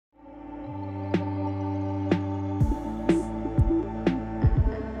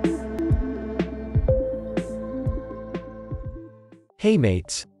Hey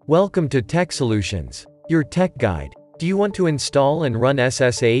mates, welcome to Tech Solutions, your tech guide. Do you want to install and run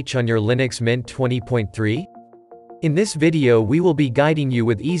SSH on your Linux Mint 20.3? In this video we will be guiding you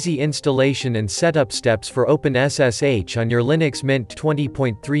with easy installation and setup steps for OpenSSH on your Linux Mint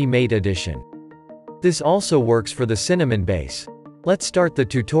 20.3 Mate Edition. This also works for the Cinnamon base. Let's start the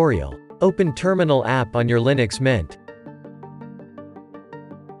tutorial. Open Terminal app on your Linux Mint.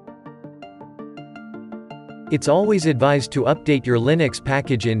 It's always advised to update your Linux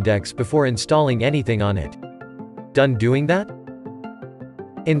package index before installing anything on it. Done doing that?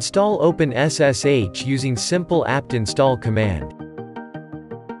 Install OpenSSH using simple apt install command.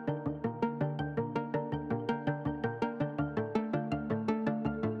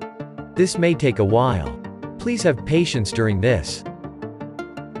 This may take a while. Please have patience during this.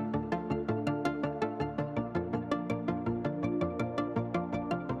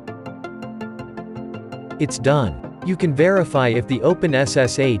 It's done. You can verify if the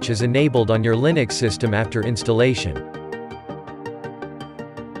OpenSSH is enabled on your Linux system after installation.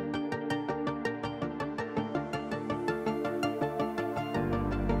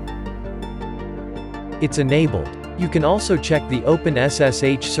 It's enabled. You can also check the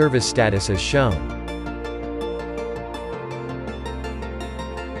OpenSSH service status as shown.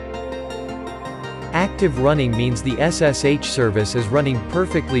 Active running means the SSH service is running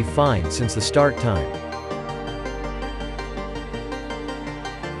perfectly fine since the start time.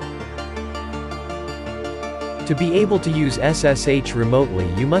 To be able to use SSH remotely,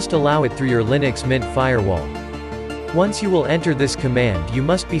 you must allow it through your Linux Mint firewall. Once you will enter this command, you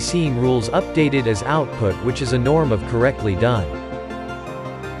must be seeing rules updated as output, which is a norm of correctly done.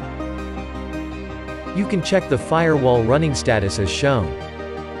 You can check the firewall running status as shown.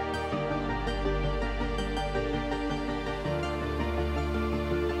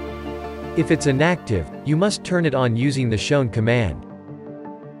 If it's inactive, you must turn it on using the shown command.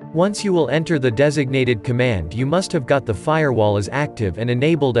 Once you will enter the designated command, you must have got the firewall as active and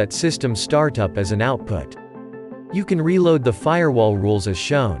enabled at system startup as an output. You can reload the firewall rules as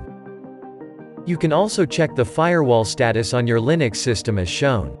shown. You can also check the firewall status on your Linux system as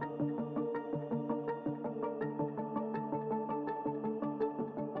shown.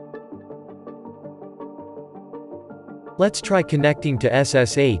 Let's try connecting to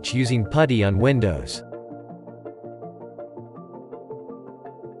SSH using PuTTY on Windows.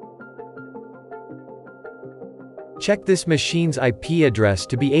 Check this machine's IP address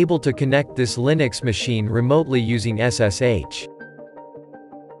to be able to connect this Linux machine remotely using SSH.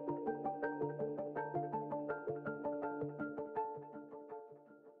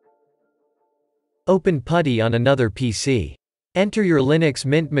 Open PuTTY on another PC. Enter your Linux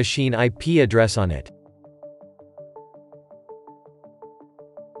Mint machine IP address on it.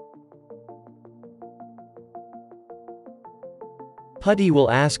 PuTTY will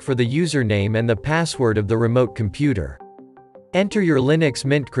ask for the username and the password of the remote computer. Enter your Linux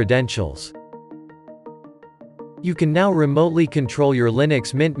Mint credentials. You can now remotely control your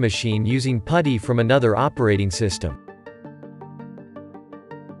Linux Mint machine using PuTTY from another operating system.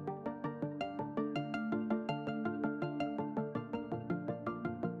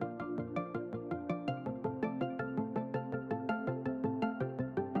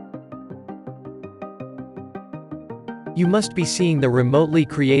 You must be seeing the remotely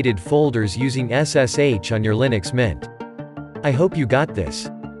created folders using SSH on your Linux Mint. I hope you got this.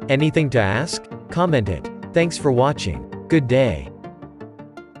 Anything to ask? Comment it. Thanks for watching. Good day.